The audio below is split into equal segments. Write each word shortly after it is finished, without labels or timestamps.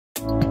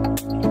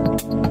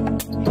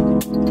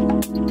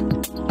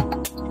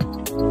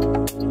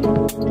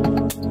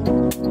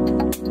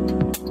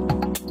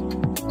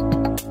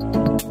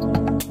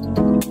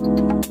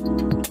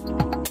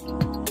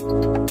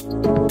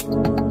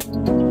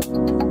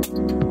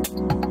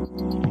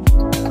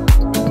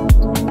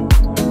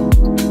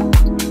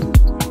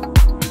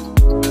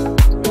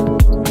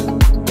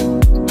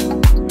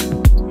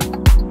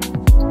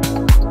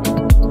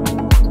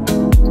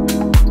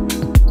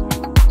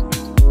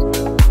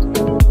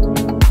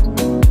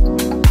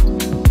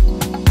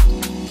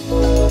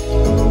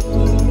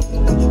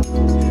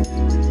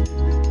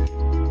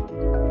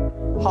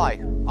Hi,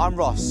 I'm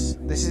Ross.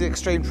 This is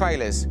Extreme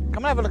Trailers.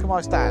 Come and have a look at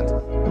my stand.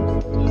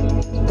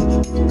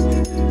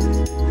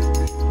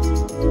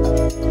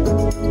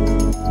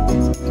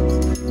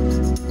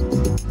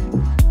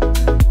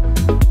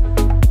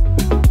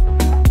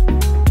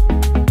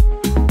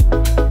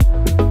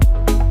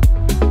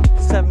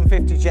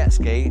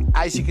 Jetski,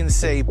 as you can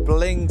see,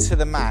 bling to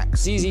the max.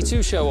 It's easy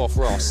to show off,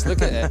 Ross.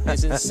 Look at it,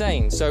 it's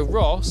insane. So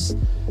Ross,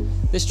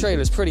 this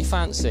trailer's pretty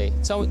fancy.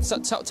 Tell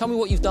me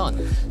what you've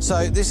done.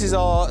 So this is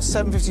our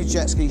 750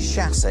 Jetski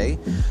chassis,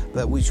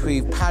 which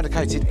we've powder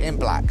coated in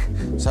black.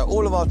 So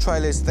all of our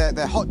trailers,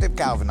 they're hot dip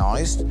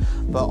galvanised,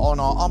 but on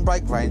our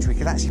on-brake range, we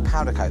can actually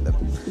powder coat them.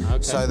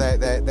 Okay. So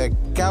they're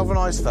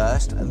galvanised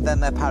first, and then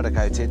they're powder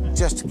coated,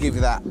 just to give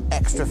you that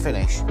extra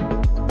finish.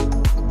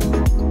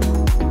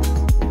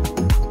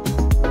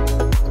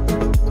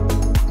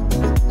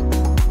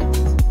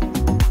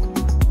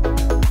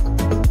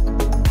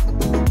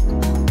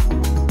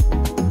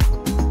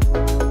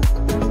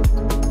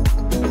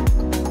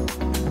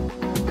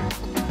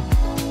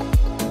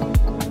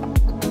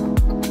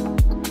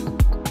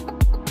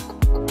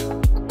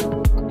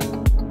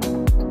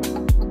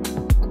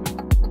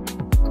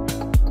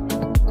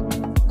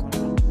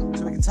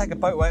 Take a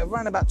boat weight of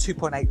around about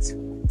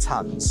 2.8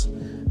 tonnes.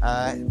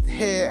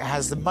 Here it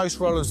has the most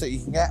rollers that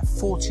you can get,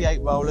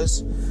 48 rollers.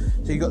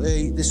 So you've got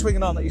the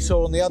swinging arm that you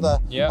saw on the other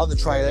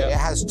trailer. It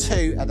has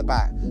two at the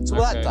back. So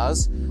what that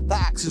does,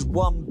 that acts as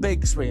one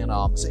big swinging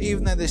arm. So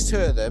even though there's two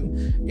of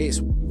them, it's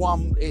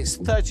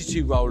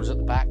 32 rollers at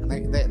the back,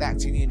 and they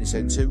act in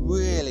unison to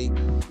really.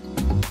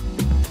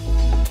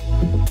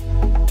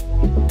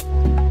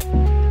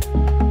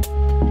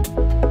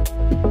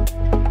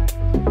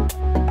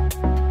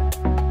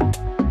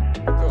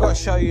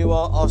 Show you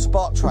our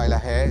Spark trailer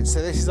here.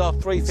 So this is our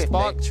 350.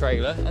 Spark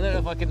trailer? I don't know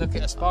if I can look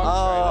at a Spark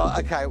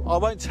trailer. Okay, I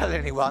won't tell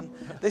anyone.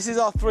 This is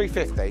our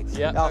 350.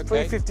 Yeah, our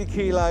 350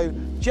 kilo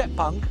jet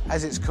punk,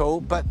 as it's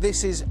called, but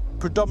this is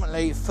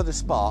predominantly for the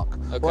Spark.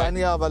 Okay. Or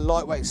any other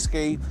lightweight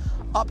ski,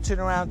 up to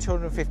and around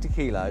 250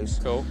 kilos.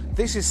 Cool.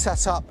 This is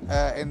set up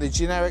in the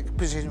generic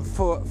position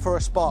for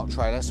a Spark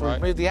trailer. So we've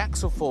moved the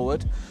axle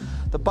forward,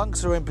 the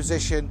bunks are in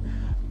position,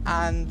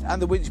 and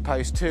the winch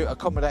post to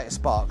accommodate a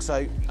Spark.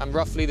 So, and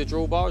roughly the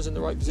drawbars in the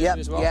right position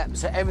as well? Yeah,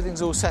 so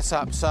everything's all set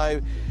up.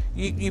 So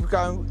you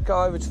go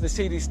over to the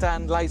seadoo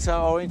stand later,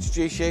 I'll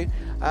introduce you,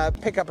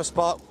 pick up a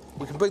Spark,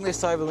 we can bring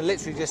this over and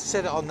literally just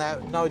sit it on there,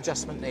 no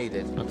adjustment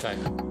needed. Okay.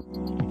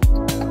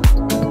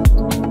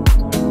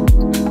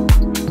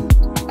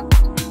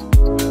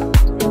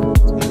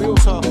 We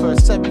also offer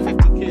a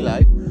 750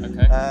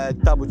 kilo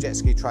double jet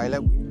ski trailer,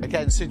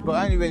 again suitable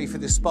only really for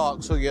the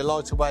Sparks or your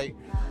lighter weight.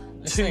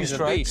 This thing's a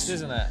beast,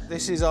 isn't it?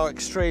 This is our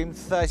Extreme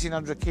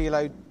 1300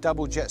 kilo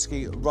double jet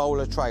ski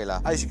roller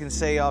trailer. As you can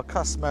see, our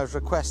customer has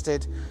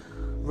requested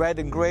red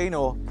and green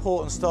or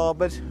port and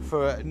starboard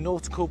for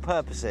nautical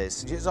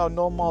purposes. It's our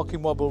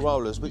non-marking wobble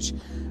rollers, which,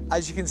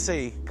 as you can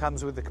see,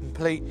 comes with a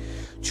complete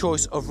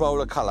choice of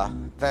roller colour.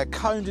 They're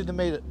coned in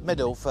the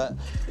middle for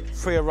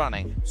freer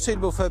running,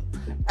 suitable for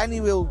any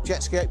real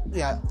jet ski,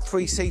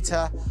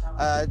 three-seater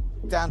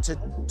down to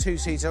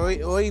two-seater,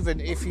 or even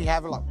if you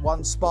have like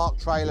one Spark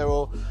trailer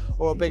or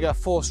a bigger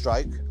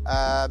four-stroke.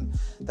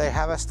 They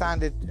have a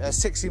standard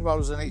 16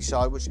 rollers on each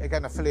side, which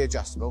again are fully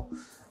adjustable.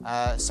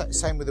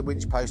 Same with the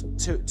winch post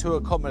to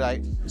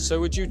accommodate. So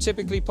would you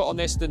typically put on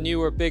this the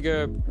newer,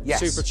 bigger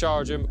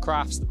supercharger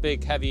crafts, the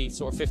big, heavy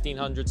sort of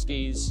 1500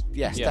 skis?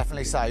 Yes,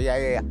 definitely so.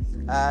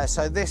 Yeah.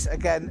 So this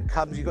again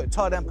comes. You've got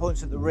tie-down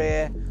points at the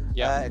rear.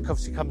 Yeah. It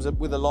obviously comes up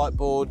with a light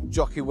board,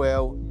 jockey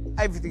wheel,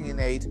 everything you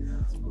need.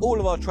 All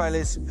of our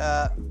trailers,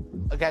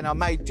 again, are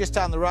made just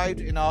down the road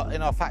in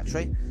our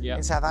factory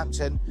in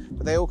Southampton,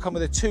 but they all come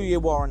with a 2-year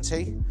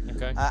warranty.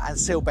 And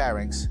seal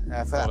bearings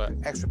for that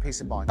extra peace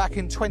of mind. Back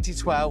in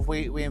 2012,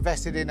 we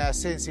invested in a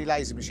CNC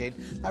laser machine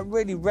that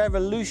really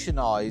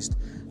revolutionised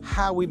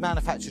how we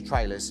manufacture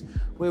trailers.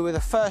 We were the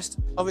first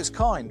of its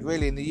kind,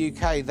 really, in the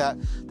UK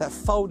that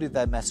folded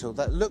their metal,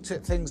 that looked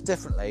at things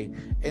differently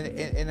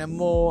in a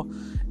more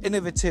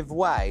innovative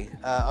way.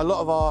 A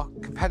lot of our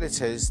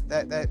competitors,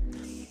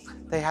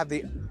 they have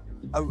the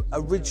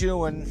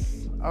original and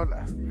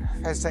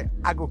let's say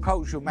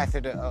agricultural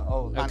method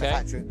of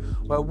manufacturing,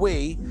 where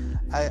we,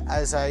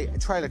 as a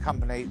trailer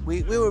company,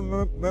 we were a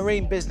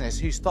marine business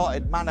who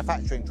started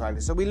manufacturing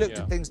trailers, so we looked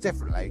at things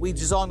differently. We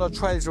designed our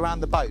trailers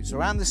around the boats,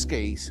 around the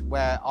skis,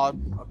 where our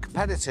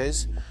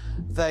competitors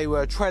They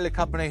were a trailer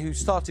company who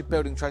started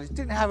building trailers,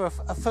 didn't have a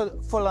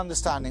full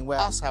understanding. Where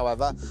us,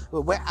 however,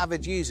 we're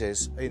avid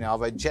users. You know,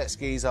 I've owned jet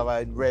skis, I've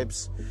owned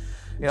ribs.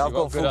 You know, so I've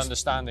got a good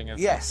understanding of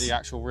the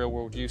actual real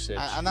world usage.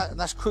 And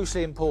that's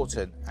crucially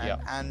important.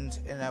 And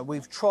you know,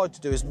 we've tried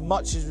to do as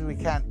much as we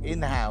can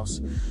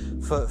in-house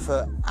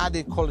for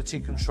added quality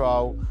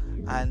control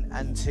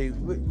and to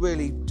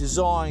really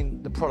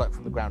design the product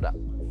from the ground up.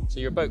 So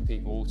you're boat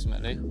people,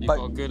 ultimately. You've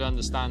got a good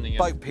understanding of...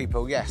 Boat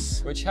people,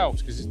 yes. Which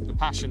helps, because the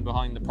passion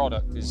behind the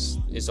product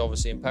is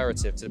obviously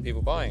imperative to the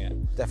people buying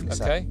it.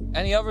 Definitely okay. So.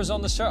 Any others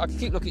on the show? I can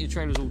keep looking at your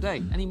trailers all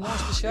day. Any more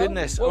to show?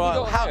 Goodness,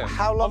 right.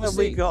 How long have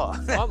we got?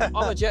 I'm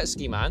a jet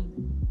ski man,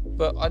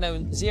 but I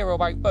know zero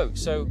about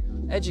boats, so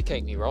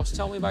educate me, Ross.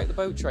 Tell me about the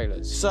boat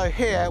trailers. So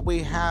here we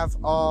have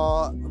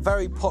our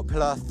very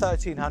popular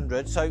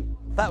 1300. So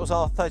that was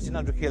our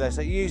 1300 kilo.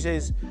 So it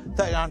uses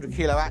 1300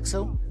 kilo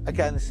axle.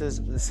 Again, this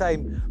is the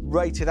same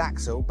rated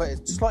axle, but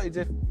it's slightly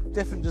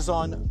different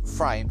design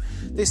frame.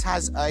 This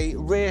has a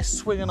rear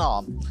swing and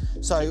arm.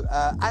 So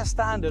as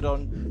standard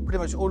on pretty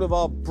much all of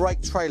our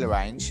brake trailer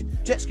range,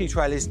 jet ski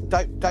trailers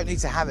don't need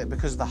to have it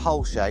because of the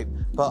hull shape,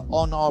 but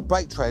on our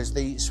brake trailers,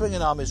 the swing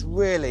and arm is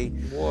really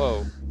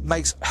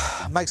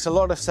makes a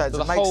lot of sense.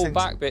 So the whole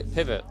back bit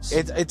pivots.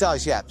 It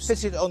does, yeah.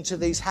 Fitted onto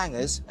these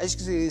hangers. As you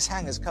can see, these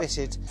hangers come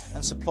fitted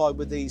and supplied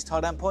with these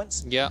tie-down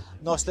points. Yeah.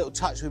 Nice little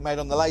touch we made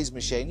on the laser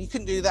machine. You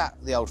couldn't do that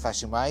the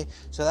old-fashioned way.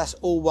 So that's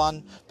all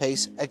one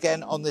piece.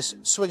 Again, on this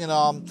swinging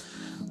arm,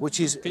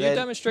 which is... Can you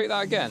demonstrate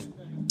that again?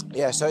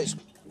 Yeah, so it's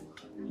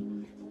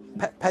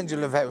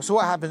pendulum effect. So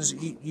what happens,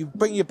 you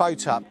bring your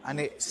boat up and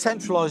it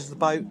centralises the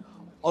boat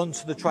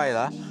onto the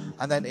trailer,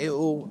 and then it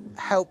will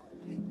help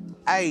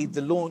aid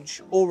the launch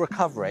or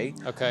recovery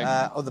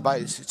of the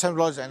boat. It's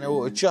centralised, and it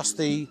will adjust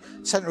the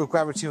centre of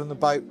gravity on the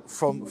boat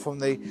from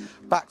the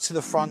back to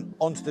the front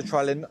onto the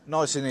trailer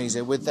nice and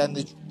easy, with then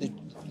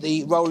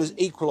the rollers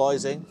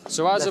equalising.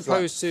 So as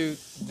opposed to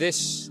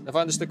this, if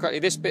I understood correctly,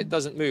 this bit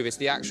doesn't move, it's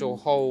the actual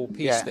whole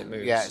piece that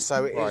moves. Yeah,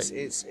 so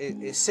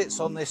it sits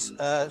on this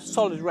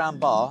solid round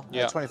bar,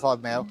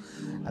 25 mil,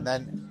 and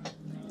then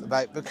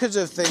because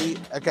of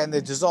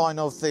the design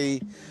of the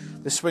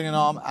swinging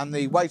arm and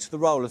the weight of the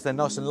rollers, they're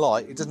nice and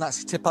light, it doesn't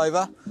actually tip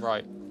over.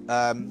 Right.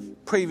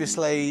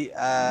 Previously,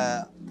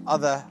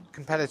 other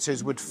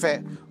competitors would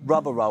fit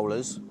rubber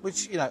rollers,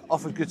 which, you know,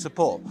 offered good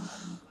support.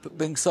 But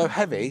being so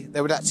heavy,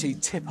 they would actually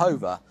tip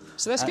over.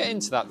 So let's get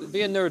into that.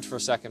 Be a nerd for a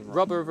second.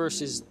 Rubber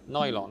versus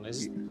nylon,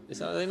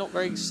 are they not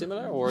very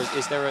similar, or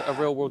is there a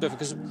real world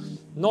difference? Because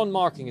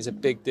non-marking is a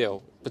big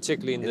deal,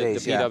 particularly in the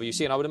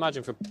PWC, and I would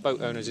imagine for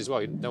boat owners as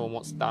well. No one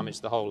wants to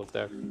damage the whole of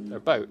their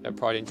boat, their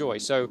pride and joy.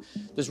 So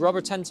does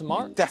rubber tend to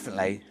mark?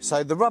 Definitely.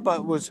 So the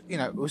rubber was, you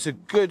know, it was a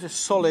good,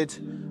 solid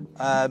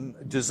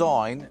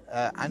design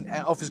and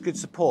offers good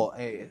support,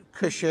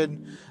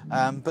 cushion.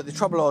 But the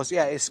trouble was,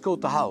 it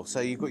scored the hull. So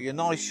you've got your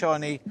nice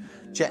shiny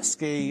jet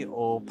ski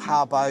or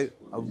powerboat,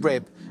 a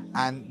rib,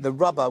 and the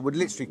rubber would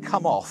literally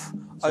come off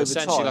over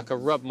essentially time. Like a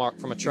rub mark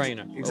from a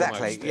trainer.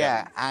 Exactly, almost,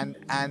 yeah.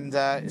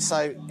 And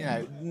so, you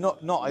know,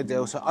 not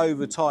ideal. So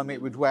over time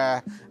it would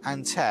wear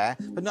and tear.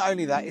 But not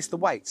only that, it's the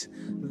weight.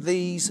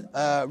 These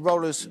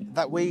rollers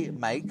that we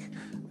make,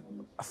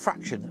 a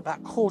fraction, about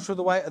a quarter of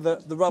the weight of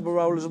the rubber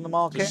rollers on the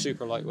market. Just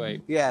super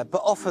lightweight. Yeah,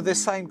 but offer the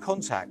same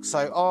contact.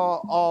 So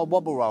our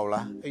wobble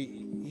roller,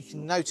 you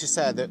can notice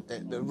there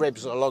that the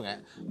ribs along it,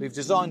 we've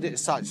designed it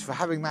as such for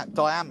having that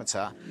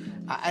diameter.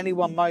 At any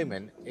one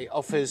moment, it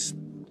offers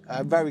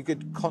very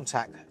good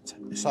contact.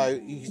 So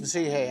you can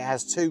see here it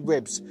has two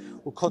ribs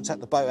will contact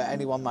the boat at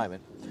any one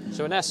moment.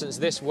 So in essence,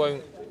 this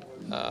won't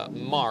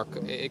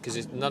mark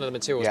because none of the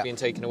material is being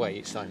taken away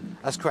each time.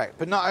 That's correct.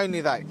 But not only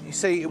that, you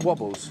see it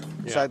wobbles.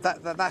 So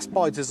that's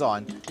by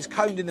design. It's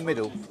coned in the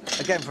middle,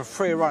 again for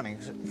freer running,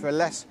 for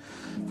less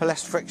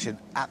friction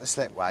at the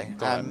slipway.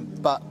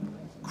 But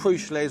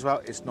crucially as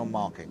well, it's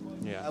non-marking.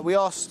 We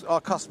asked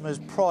our customers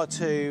prior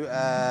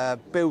to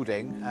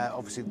building,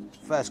 obviously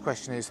the first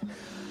question is,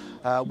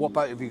 what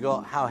boat have you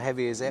got, how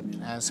heavy is it?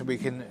 And so we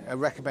can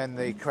recommend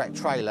the correct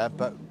trailer,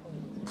 but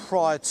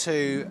prior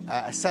to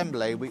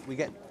assembly,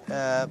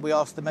 we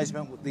ask the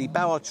measurement with the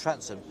bow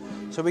transom,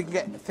 so we can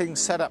get things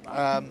set up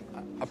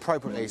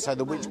appropriately, so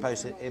the winch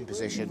post in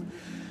position.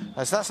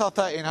 So that's our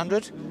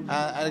 1300,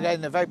 and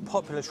again, a very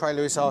popular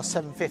trailer is our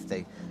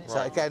 750.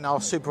 So again,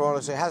 our super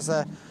roller, so it has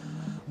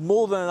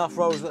more than enough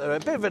rollers that are a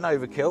bit of an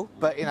overkill,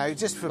 but you know,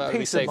 just for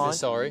peace of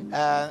mind.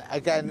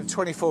 Again,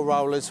 24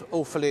 rollers,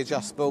 all fully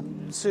adjustable,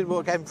 suitable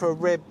again for a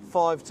rib,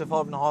 5 to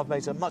 5.5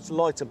 metre, much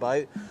lighter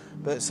boat,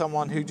 but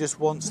someone who just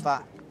wants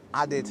that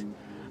added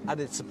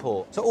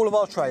support. So all of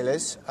our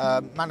trailers,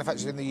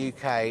 manufactured in the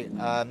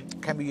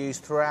UK, can be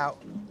used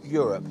throughout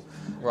Europe.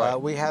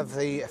 We have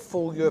the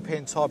full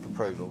European type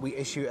approval. We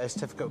issue a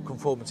certificate of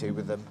conformity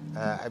with them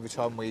every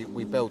time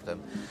we build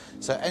them.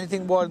 So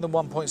anything wider than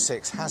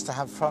 1.6 has to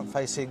have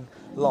front-facing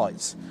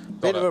lights.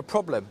 Bit of a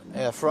problem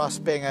for us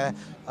being a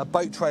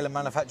boat trailer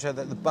manufacturer,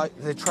 that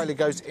the trailer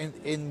goes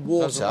in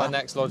water. That's my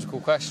next logical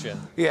question.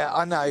 Yeah,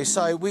 I know.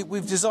 So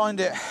we've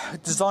designed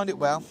it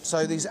well.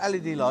 So these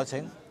LED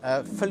lighting,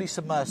 fully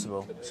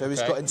submersible. So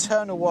it's got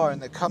internal wiring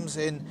that comes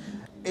in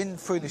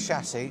through the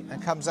chassis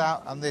and comes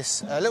out on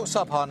this little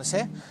sub harness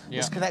here.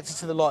 It's connected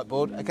to the light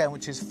board, again,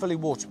 which is fully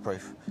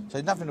waterproof.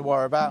 So nothing to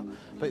worry about.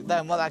 But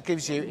then what that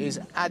gives you is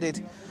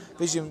added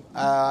vision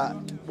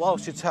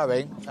whilst you're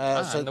towing.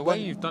 So and the way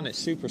you've done it,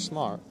 super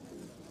smart.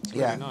 It's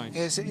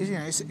really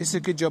nice. It's a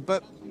good job,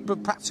 but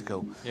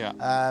practical.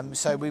 Yeah.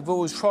 So we've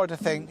always tried to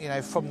think,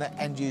 from the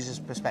end user's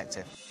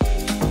perspective.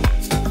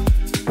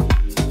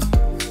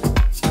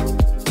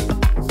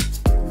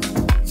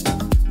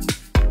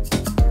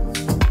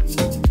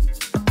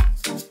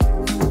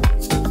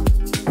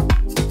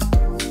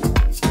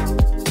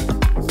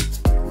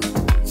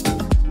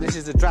 This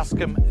is the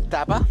Jetski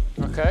Dabber.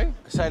 Okay.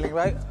 Sailing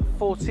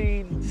boat,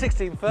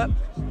 16 foot.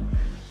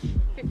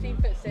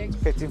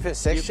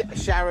 15'6".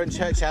 Sharon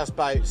Church House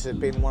Boats have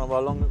been one of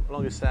our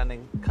longest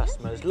standing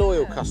customers,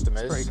 loyal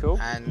customers. That's pretty cool.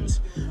 And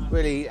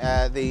really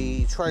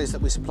the trailers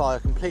that we supply are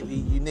completely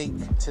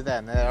unique to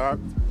them. They're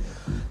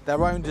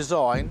their own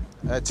design,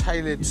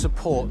 tailored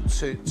support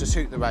to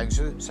suit the range.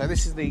 So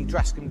this is the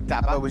Jetski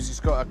Dabber, which has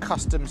got a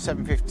custom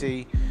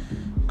 750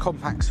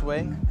 compact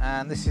swing,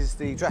 and this is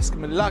the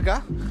Jetski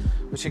Lugger,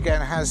 which again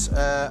has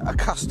a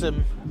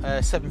custom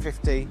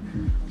 750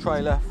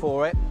 trailer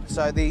for it.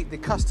 So the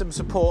custom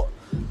support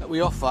that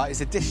we offer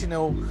is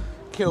additional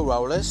keel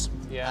rollers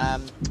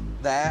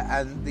there,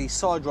 and the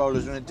side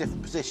rollers are in a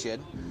different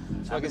position.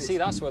 So I can see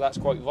that's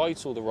quite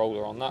vital, the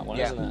roller on that one,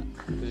 isn't it?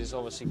 Because it's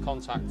obviously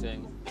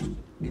contacting.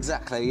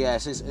 Exactly,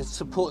 yes. It's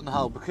supporting the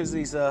hull. Because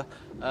these are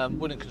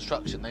wooden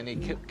construction, they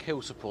need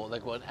keel support.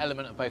 They've got an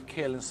element of both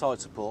keel and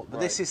side support. But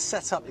this is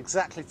set up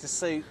exactly to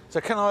suit. So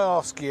can I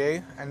ask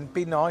you, and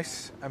be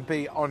nice and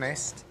be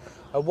honest,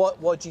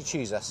 why do you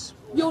choose us?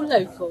 You're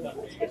local,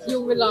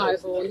 you're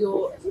reliable,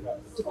 you're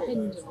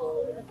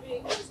dependable.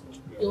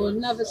 You're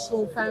another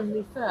small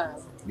family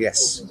firm.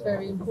 Yes. Which is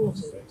very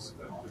important.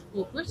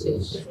 You're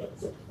British.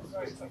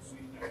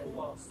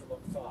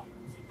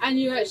 And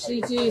you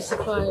actually do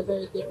supply a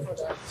very good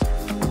product.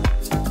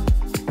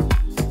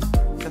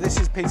 So this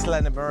is Peter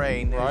Leonard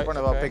Marine, who's one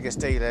of our biggest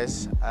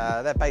dealers.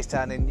 They're based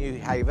down in New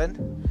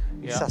Haven,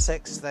 in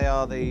Sussex. They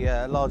are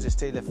the largest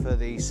dealer for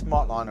the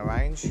Smartliner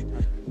range.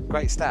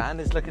 Great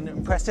stand. It's looking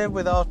impressive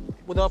with our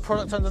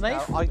product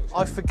underneath.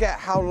 I forget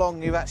how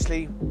long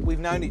we've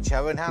known each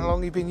other and how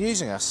long you've been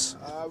using us.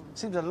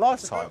 Seems a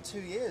lifetime. About 2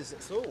 years,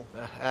 that's all.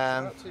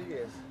 About 2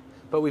 years.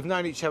 But we've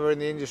known each other in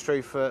the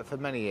industry for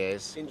many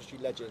years. Industry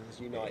legends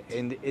unite.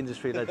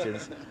 Industry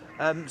legends.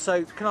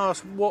 So can I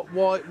ask,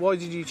 why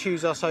did you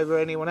choose us over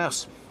anyone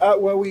else?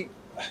 Well, we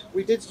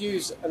did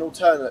use an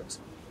alternate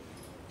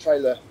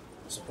trailer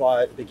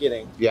supplier at the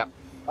beginning. Yeah.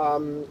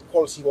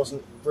 Quality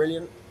wasn't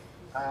brilliant.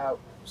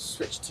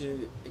 Switched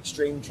to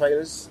Extreme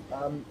trailers.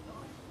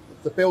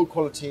 The build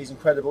quality is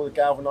incredible. The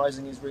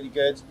galvanising is really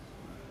good.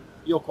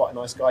 You're quite a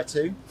nice guy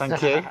too.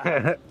 Thank you.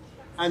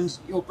 And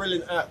you're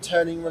brilliant at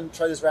turning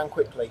trailers around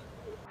quickly.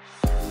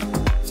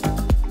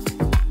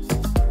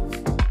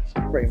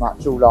 Pretty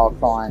much all our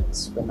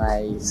clients, when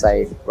they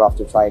say we're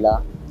after a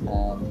trailer,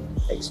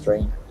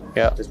 Extreme,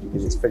 just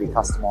because it's fully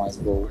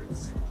customisable,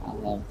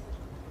 and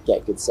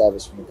get good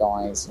service from the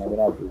guys.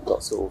 Whenever we've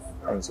got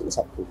any sort of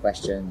technical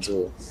questions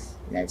or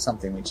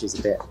something which is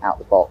a bit out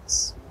the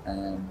box,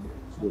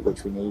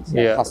 which we need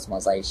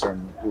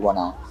customisation. We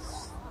want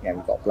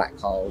we've got black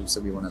holes, so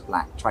we want a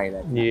black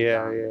trailer.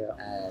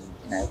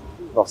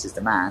 Ross is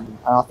the man.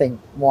 And I think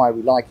why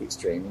we like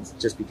Extreme is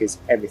just because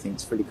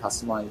everything's fully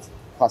customisable.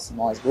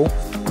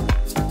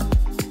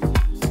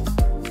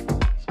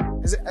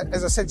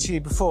 As I said to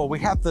you before, we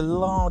have the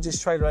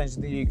largest trailer range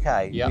in the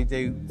UK. We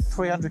do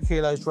 300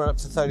 kilos right up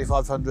to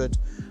 3,500.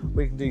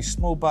 We can do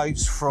small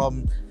boats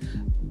from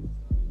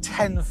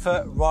 10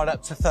 foot right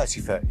up to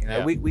 30 foot.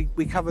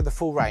 We cover the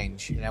full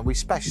range. We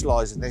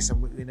specialise in this,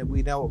 and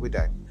we know what we're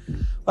doing.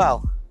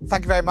 Well,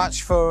 thank you very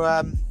much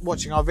for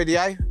watching our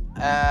video.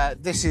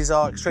 This is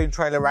our Extreme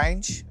trailer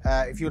range.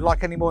 If you'd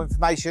like any more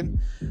information,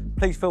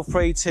 please feel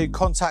free to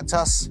contact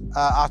us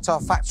at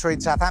our factory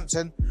in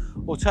Southampton.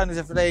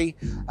 Alternatively,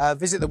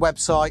 visit the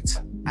website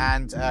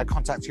and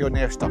contact your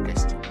nearest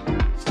stockist.